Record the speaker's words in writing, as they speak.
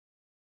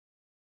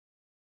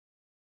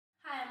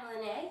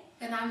Lene.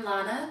 And I'm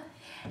Lana.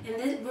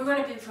 And we're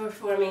going to be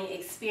performing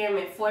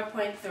experiment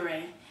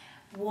 4.3,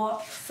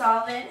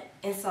 solvent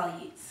and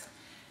solutes.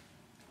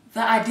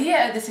 The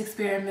idea of this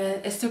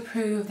experiment is to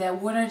prove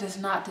that water does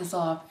not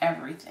dissolve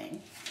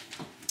everything.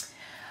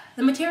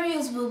 The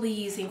materials we'll be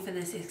using for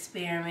this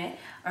experiment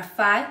are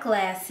 5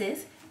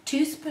 glasses,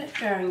 2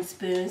 stirring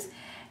spoons,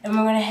 and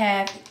we're going to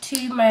have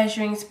 2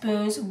 measuring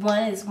spoons.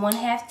 One is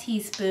 1/2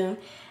 teaspoon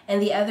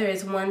and the other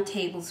is 1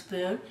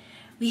 tablespoon.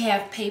 We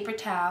have paper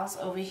towels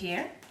over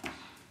here.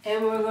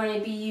 And we're going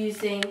to be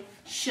using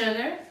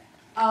sugar,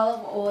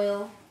 olive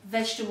oil,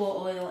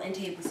 vegetable oil, and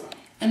table salt.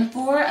 And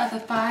 4 of the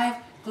 5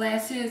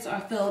 glasses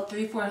are filled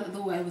 3/4 of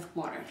the way with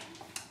water.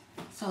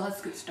 So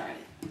let's get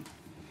started.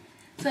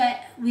 So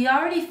we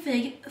already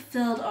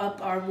filled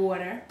up our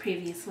water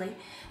previously.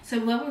 So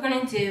what we're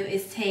going to do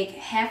is take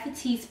 1/2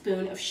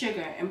 teaspoon of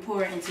sugar and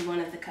pour it into one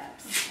of the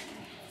cups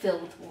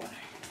filled with water.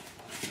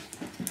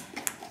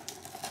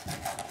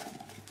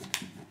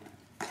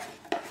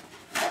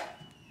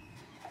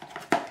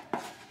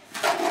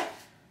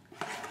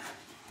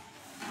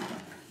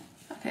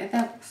 Okay,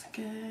 that looks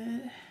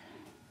good.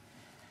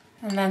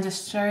 And then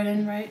just stir it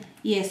in, right?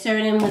 Yeah, stir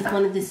it in with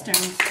one of the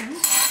stirring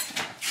spoons.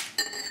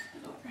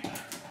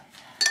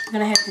 We're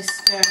going to have to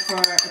stir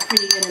for a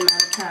pretty good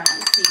amount of time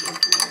to see if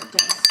it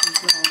does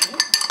dissolve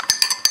it.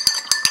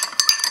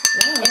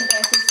 Yeah. If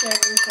after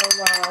stirring for a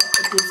while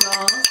it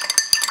dissolves,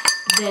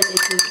 then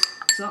it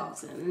dissolves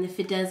it. And if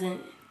it doesn't,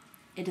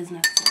 it does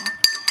not dissolve.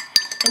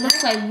 It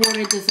looks like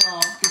water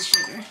dissolved the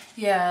sugar.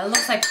 Yeah, it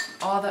looks like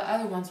all the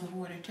other ones with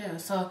water too.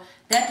 So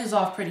that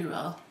dissolved pretty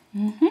well.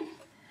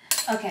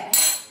 Okay,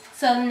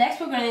 so next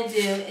we're going to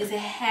do is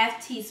 1/2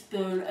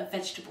 teaspoon of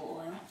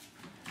vegetable oil.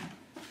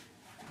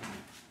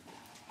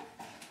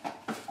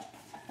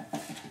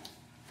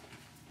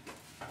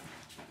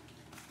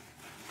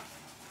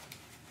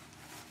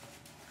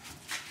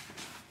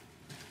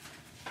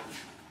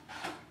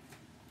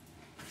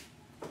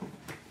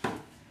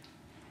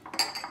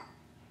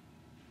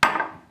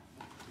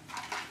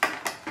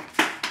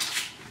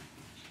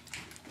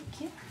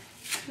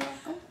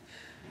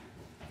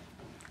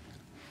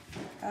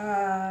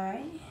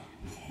 Alright,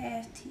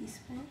 1/2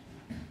 teaspoon.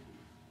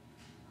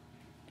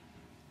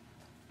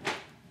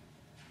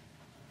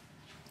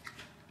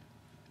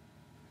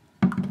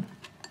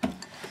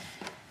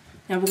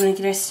 Now we're going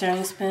to get our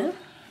stirring spoon.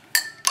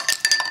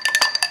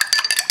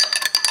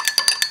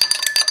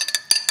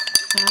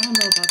 I don't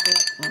know about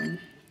that one.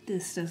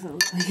 This doesn't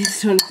look like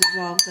it's going to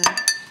dissolve though.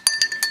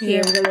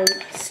 Here, we're going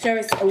to stir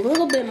it a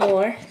little bit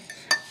more.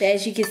 But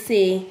as you can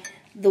see,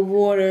 the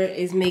water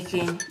is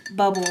making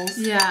bubbles.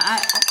 Yeah,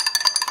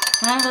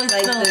 I don't really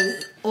Like feel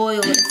the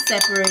oil is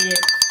separated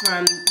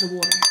from the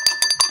water.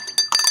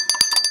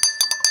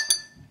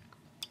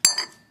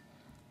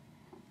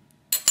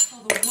 So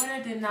the water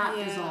did not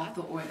dissolve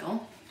the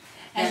oil.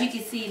 As you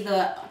can see,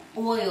 the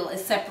oil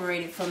is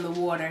separated from the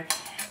water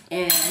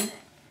in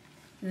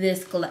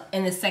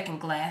the second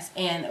glass,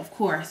 and of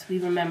course, we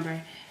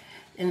remember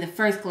in the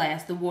first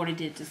glass the water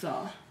did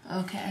dissolve.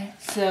 Okay.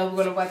 So we're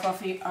going to wipe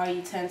off our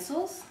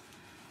utensils,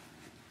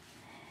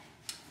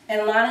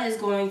 and Lana is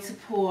going to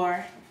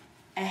pour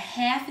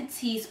 1/2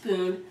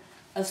 teaspoon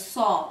of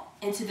salt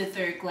into the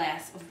 3rd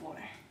glass of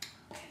water.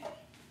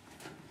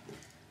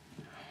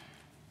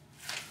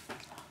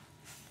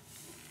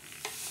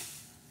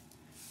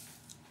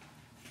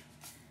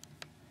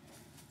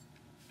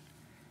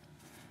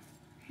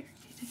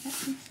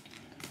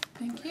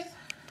 Thank you.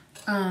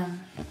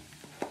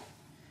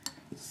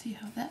 See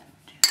how that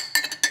do.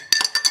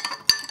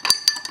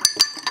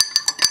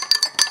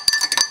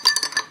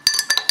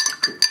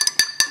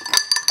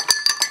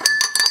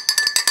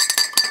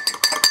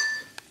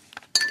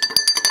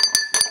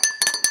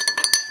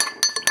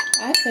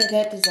 I said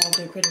that dissolved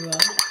it pretty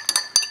well.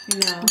 You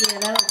know. Yeah,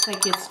 that looks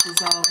like it's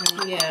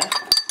dissolving. Yeah.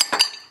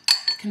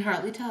 Can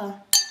hardly tell.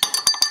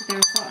 But there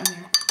was salt in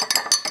there.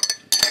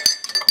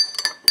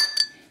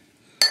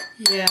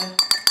 Yeah.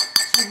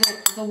 So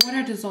the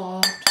water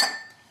dissolved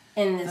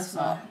In this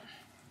one.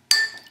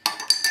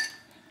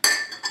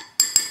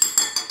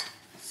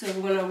 So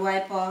we're going to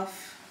wipe off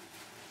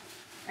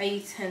our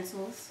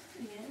utensils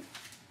again.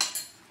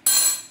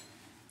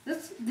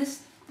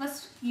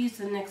 Let's use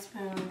the next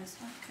spoon on this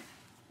one.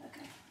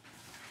 Okay.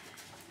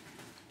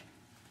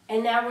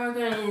 And now we're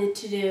going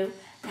to do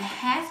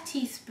 1/2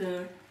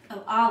 teaspoon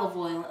of olive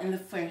oil in the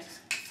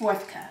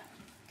 4th cup.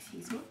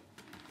 Excuse me.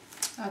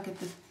 I'll get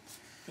the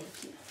Thank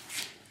you.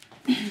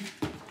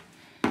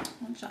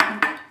 one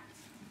shot.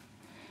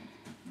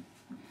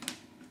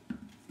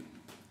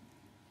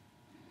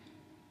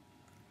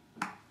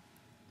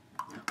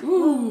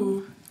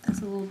 Ooh,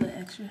 that's a little bit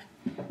extra.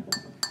 There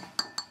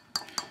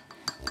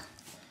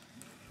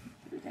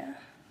we go.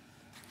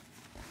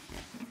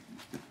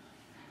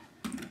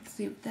 Let's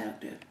see what that'll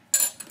do.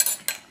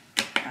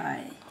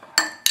 Alright.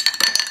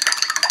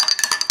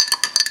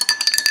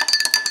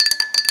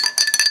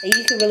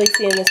 You can really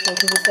see in this one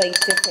because it's like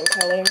different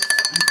colors.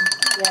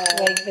 Yeah.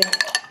 Like the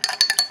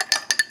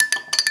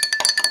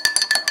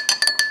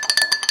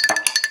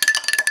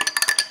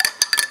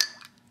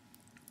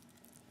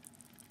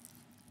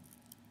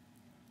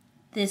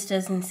This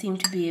doesn't seem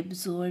to be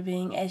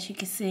absorbing, as you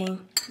can see.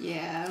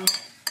 Yeah.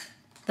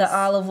 The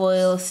olive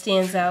oil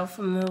stands out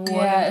from the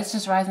water. Yeah, it's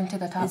just rising to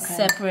the top. It's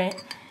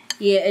separate.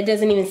 Yeah, it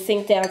doesn't even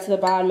sink down to the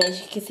bottom.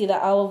 As you can see, the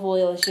olive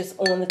oil is just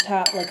on the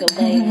top like a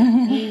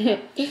layer.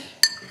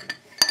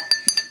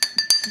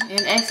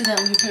 And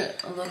accidentally we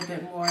put a little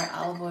bit more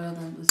olive oil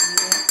than was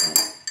needed, but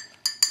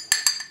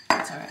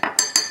that's alright.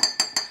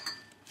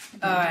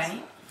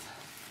 Alright.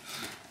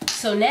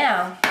 So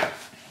now,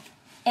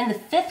 in the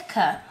 5th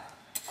cup,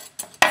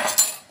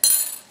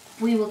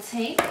 we will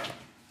take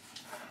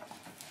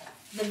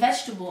the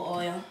vegetable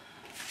oil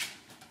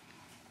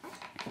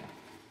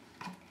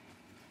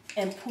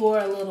and pour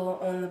a little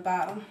on the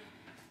bottom.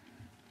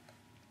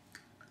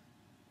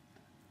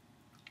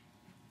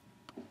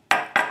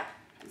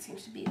 It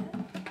seems to be that.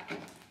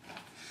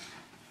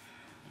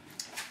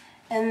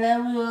 And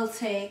then we will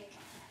take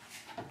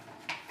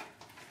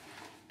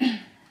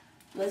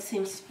what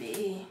seems to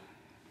be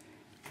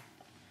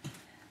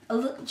a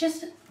little,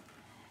 just,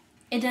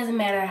 it doesn't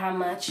matter how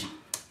much,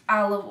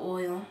 olive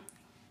oil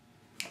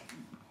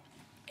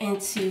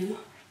into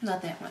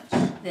not that much.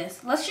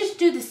 This. Let's just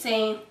do the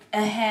same,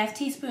 a half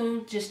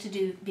teaspoon, just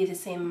to be the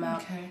same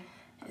amount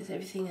as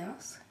everything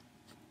else.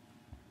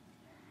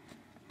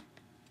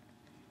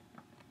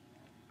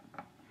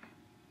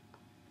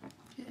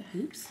 Yeah.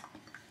 Oops.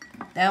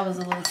 That was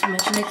a little too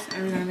much.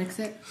 Are we gonna mix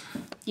it?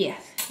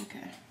 Yes.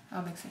 Okay.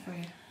 I'll mix it for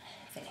you.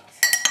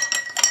 Thanks.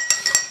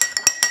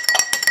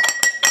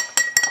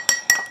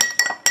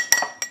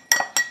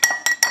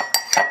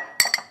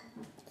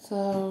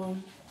 So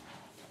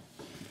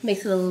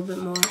mix it a little bit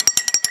more.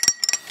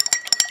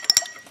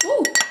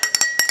 Ooh.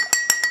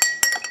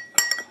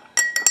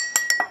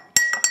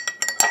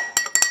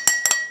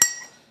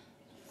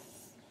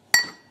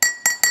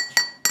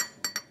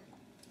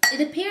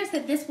 It appears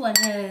that this one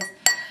has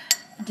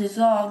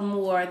dissolved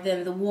more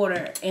than the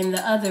water in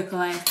the other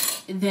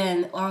glass,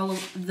 than all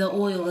of the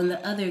oil in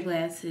the other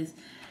glasses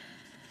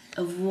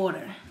of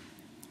water.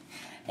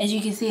 As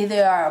you can see,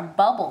 there are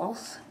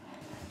bubbles,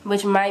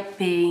 which might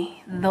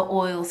be the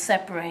oil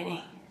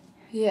separating.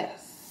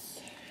 Yes.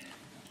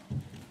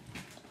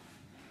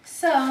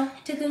 So,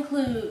 to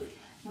conclude,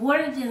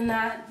 water does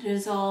not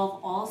dissolve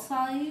all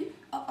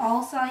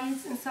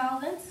solutes and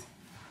solvents.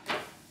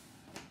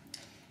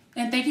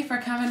 And thank you for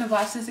coming to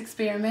watch this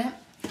experiment.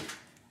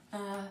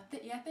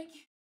 Yeah, thank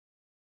you.